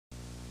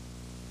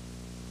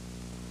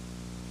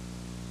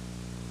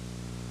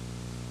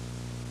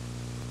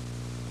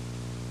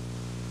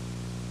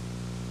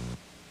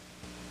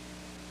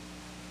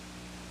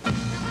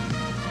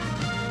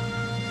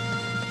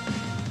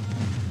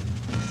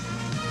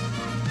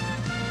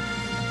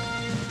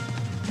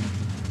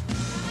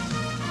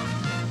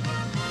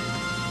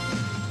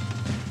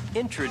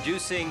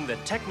Introducing the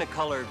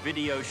Technicolor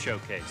Video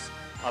Showcase,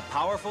 a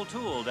powerful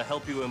tool to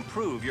help you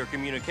improve your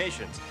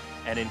communications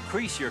and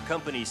increase your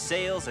company's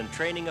sales and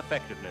training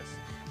effectiveness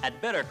at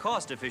better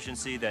cost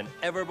efficiency than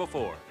ever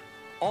before,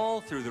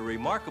 all through the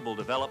remarkable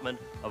development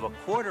of a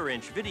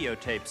quarter-inch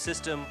videotape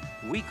system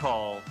we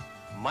call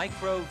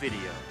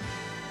MicroVideo.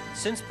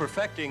 Since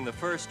perfecting the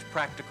first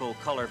practical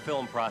color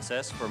film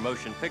process for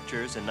motion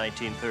pictures in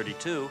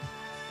 1932,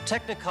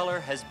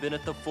 Technicolor has been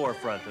at the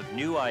forefront of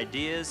new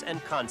ideas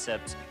and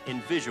concepts in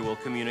visual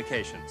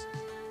communications.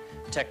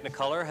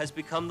 Technicolor has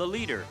become the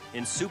leader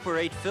in Super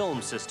 8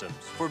 film systems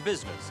for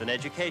business and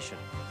education,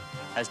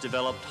 has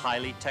developed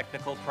highly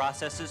technical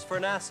processes for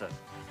NASA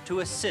to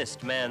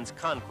assist man's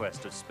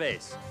conquest of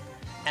space,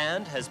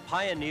 and has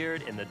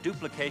pioneered in the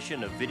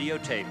duplication of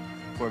videotape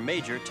for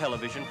major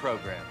television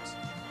programs.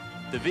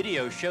 The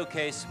Video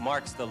Showcase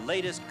marks the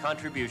latest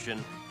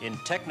contribution in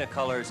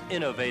Technicolor's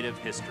innovative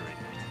history.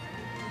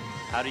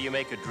 How do you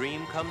make a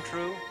dream come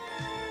true?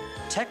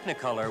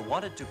 Technicolor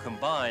wanted to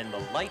combine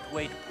the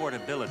lightweight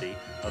portability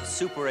of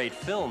Super 8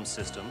 film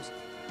systems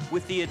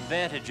with the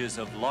advantages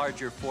of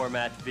larger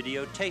format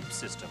videotape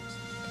systems,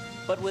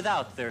 but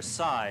without their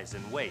size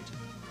and weight.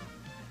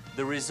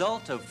 The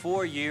result of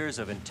 4 years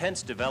of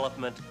intense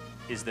development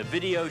is the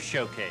Video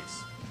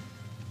Showcase.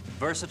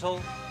 Versatile,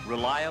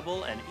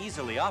 reliable, and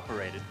easily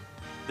operated,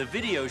 the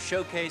Video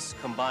Showcase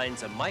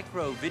combines a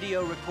micro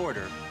video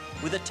recorder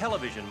with a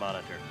television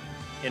monitor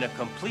in a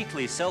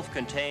completely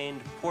self-contained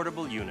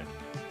portable unit,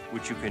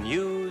 which you can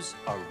use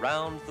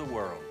around the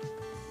world.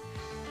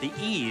 The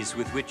ease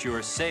with which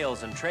your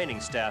sales and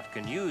training staff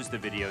can use the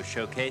Video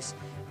Showcase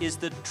is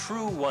the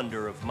true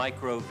wonder of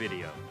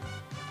MicroVideo.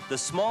 The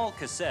small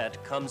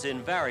cassette comes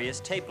in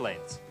various tape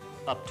lengths,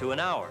 up to an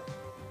hour.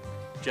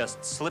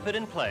 Just slip it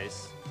in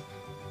place,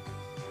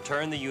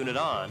 turn the unit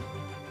on,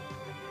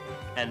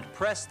 and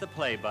press the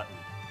play button.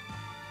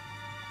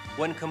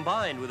 When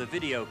combined with a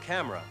video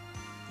camera,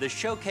 the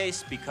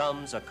Showcase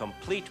becomes a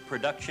complete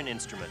production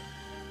instrument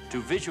to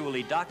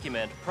visually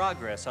document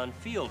progress on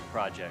field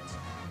projects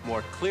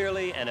more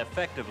clearly and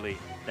effectively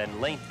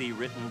than lengthy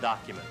written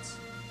documents.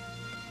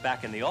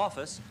 Back in the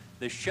office,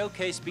 the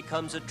Showcase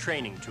becomes a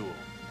training tool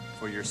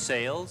for your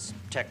sales,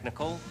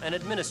 technical, and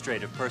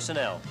administrative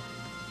personnel,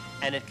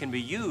 and it can be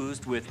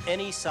used with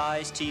any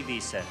size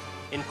TV set,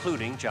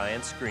 including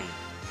giant screen.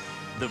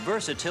 The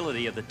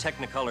versatility of the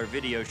Technicolor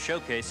Video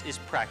Showcase is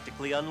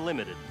practically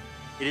unlimited.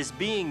 It is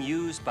being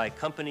used by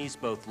companies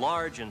both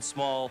large and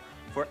small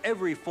for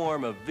every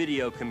form of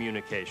video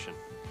communication.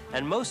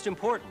 And most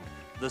important,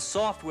 the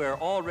software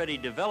already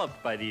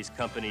developed by these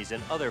companies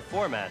in other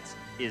formats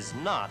is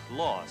not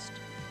lost.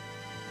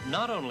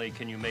 Not only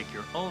can you make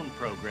your own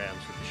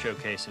programs with the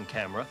Showcase and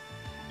camera,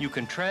 you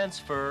can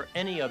transfer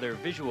any other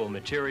visual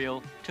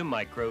material to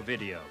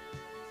MicroVideo.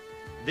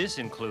 This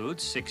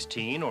includes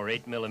 16 or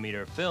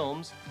 8mm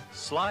films,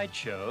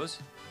 slideshows,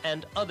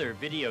 and other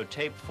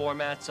videotape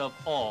formats of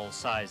all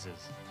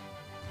sizes.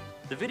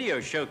 The Video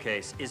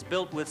Showcase is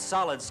built with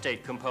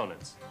solid-state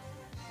components.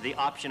 The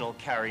optional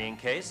carrying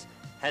case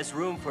has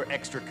room for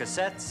extra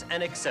cassettes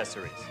and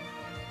accessories.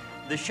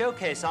 The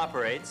Showcase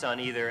operates on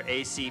either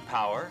AC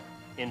power,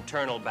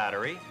 internal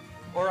battery,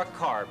 or a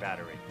car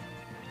battery.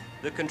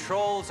 The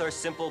controls are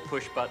simple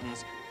push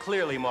buttons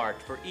clearly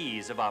marked for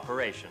ease of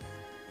operation.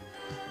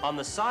 On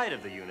the side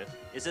of the unit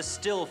is a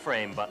still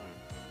frame button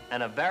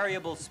and a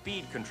variable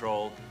speed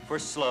control for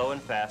slow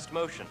and fast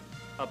motion,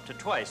 up to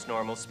twice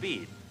normal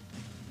speed.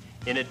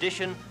 In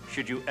addition,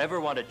 should you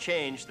ever want to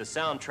change the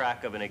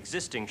soundtrack of an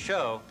existing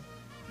show,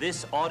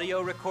 this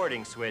audio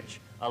recording switch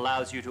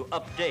allows you to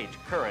update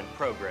current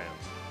programs.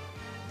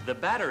 The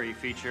battery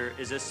feature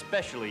is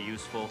especially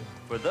useful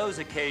for those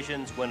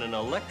occasions when an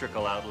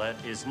electrical outlet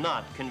is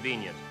not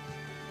convenient.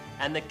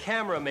 And the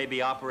camera may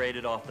be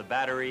operated off the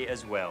battery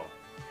as well.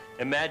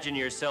 Imagine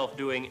yourself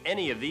doing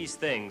any of these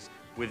things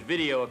with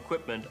video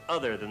equipment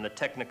other than the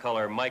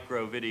Technicolor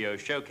MicroVideo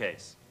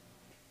Showcase.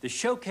 The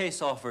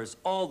Showcase offers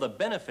all the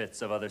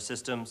benefits of other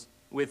systems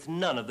with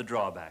none of the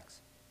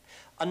drawbacks.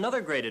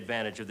 Another great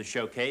advantage of the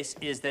Showcase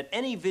is that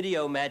any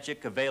video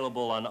magic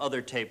available on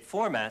other tape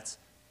formats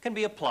can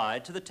be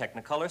applied to the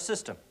Technicolor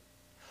system.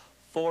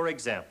 For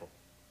example,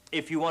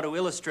 if you want to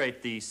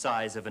illustrate the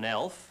size of an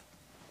elf,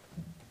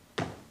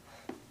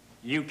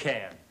 you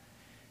can.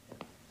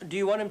 Do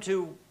you want him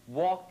to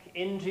walk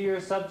into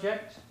your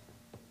subject?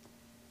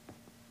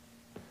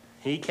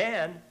 He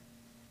can.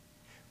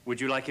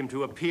 Would you like him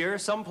to appear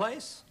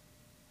someplace?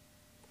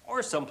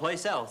 Or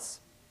someplace else?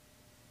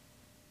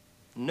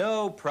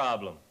 No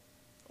problem.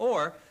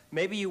 Or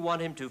maybe you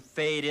want him to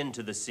fade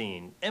into the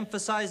scene,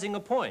 emphasizing a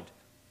point.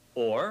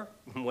 Or,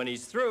 when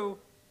he's through,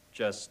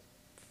 just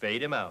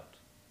fade him out.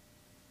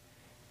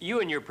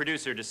 You and your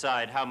producer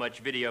decide how much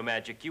video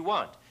magic you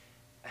want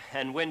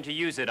and when to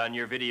use it on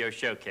your Video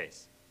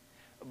Showcase.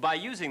 By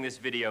using this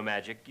video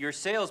magic, your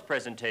sales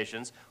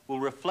presentations will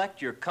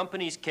reflect your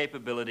company's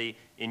capability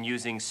in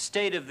using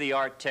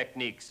state-of-the-art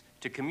techniques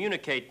to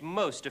communicate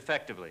most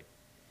effectively.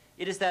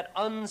 It is that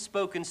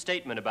unspoken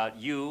statement about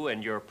you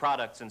and your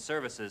products and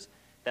services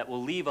that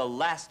will leave a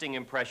lasting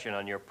impression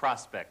on your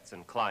prospects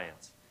and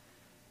clients.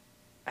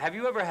 Have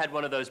you ever had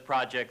one of those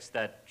projects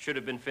that should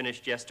have been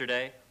finished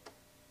yesterday?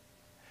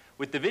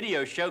 With the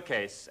Video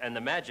Showcase and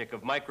the magic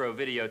of micro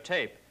video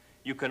tape,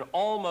 you can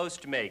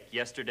almost make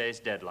yesterday's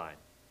deadline.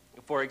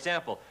 For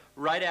example,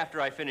 right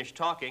after I finish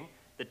talking,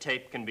 the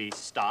tape can be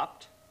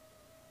stopped,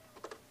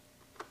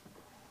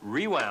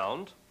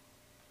 rewound,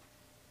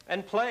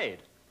 and played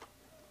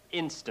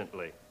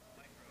instantly.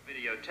 Micro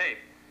video tape,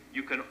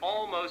 you can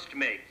almost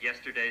make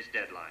yesterday's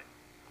deadline.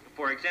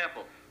 For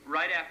example,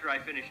 right after I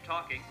finish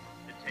talking,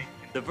 the tape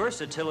can... The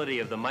versatility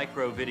of the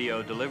micro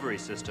video delivery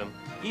system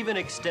even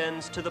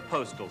extends to the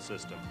postal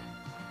system.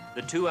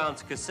 The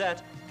 2-ounce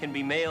cassette can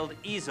be mailed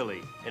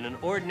easily in an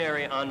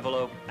ordinary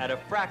envelope at a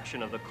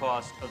fraction of the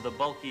cost of the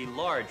bulky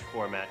large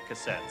format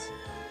cassettes.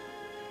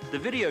 The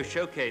Video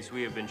Showcase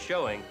we have been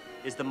showing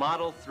is the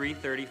Model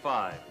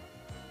 335,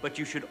 but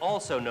you should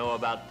also know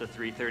about the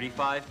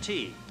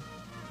 335T.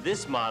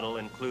 This model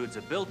includes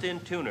a built-in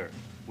tuner,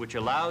 which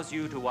allows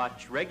you to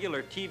watch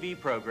regular TV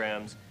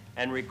programs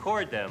and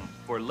record them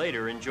for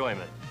later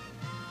enjoyment.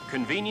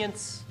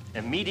 Convenience,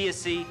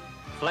 immediacy,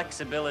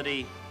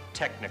 flexibility,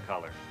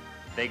 Technicolor.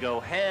 They go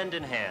hand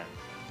in hand.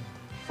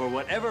 For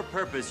whatever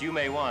purpose you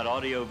may want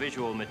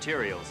audio-visual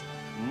materials,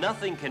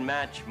 nothing can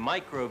match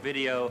micro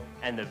video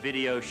and the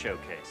Video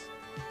Showcase.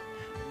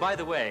 By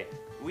the way,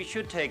 we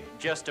should take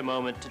just a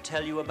moment to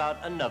tell you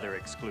about another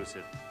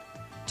exclusive.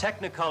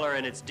 Technicolor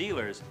and its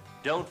dealers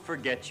don't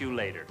forget you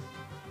later.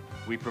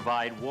 We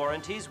provide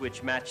warranties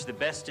which match the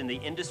best in the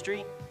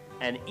industry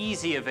and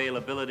easy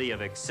availability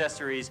of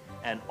accessories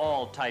and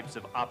all types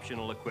of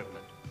optional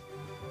equipment.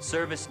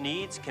 Service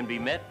needs can be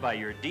met by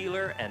your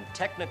dealer and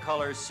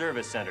Technicolor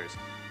service centers,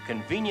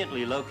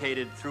 conveniently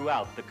located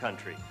throughout the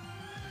country.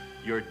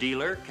 Your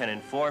dealer can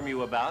inform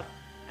you about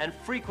and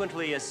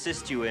frequently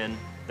assist you in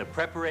the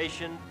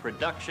preparation,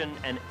 production,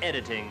 and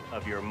editing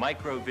of your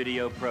micro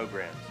video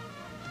programs,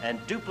 and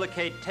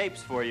duplicate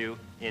tapes for you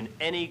in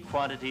any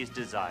quantities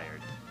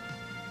desired.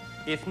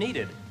 If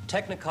needed,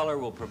 Technicolor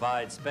will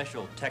provide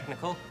special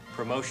technical,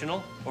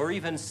 promotional, or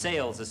even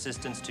sales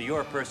assistance to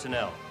your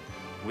personnel.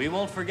 We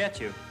won't forget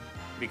you,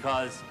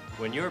 because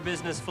when your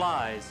business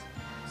flies,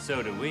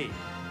 so do we.